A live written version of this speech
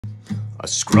A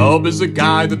scrub is a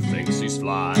guy that thinks he's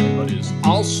fly, but is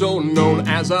also known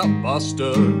as a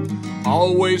buster.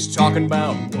 Always talking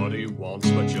about what he wants,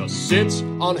 but just sits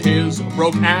on his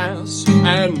broke ass.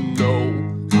 And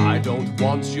no, I don't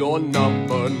want your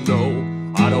number,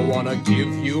 no, I don't wanna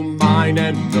give you mine.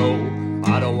 And no,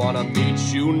 I don't wanna meet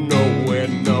you nowhere,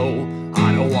 no,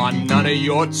 I don't want none of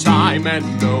your time. And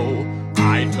no,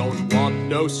 I don't want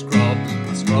no scrub.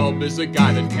 A scrub is a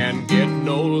guy that can get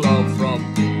no love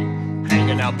from me,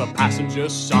 hanging out the passenger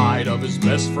side of his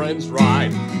best friend's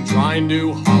ride, trying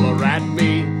to holler at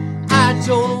me. I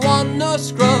don't want no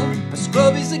scrub. A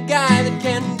scrub is a guy that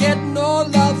can get no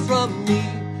love from me,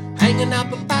 hanging out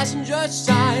the passenger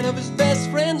side of his best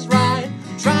friend's ride,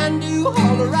 trying to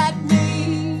holler at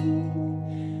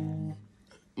me.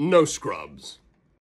 No scrubs.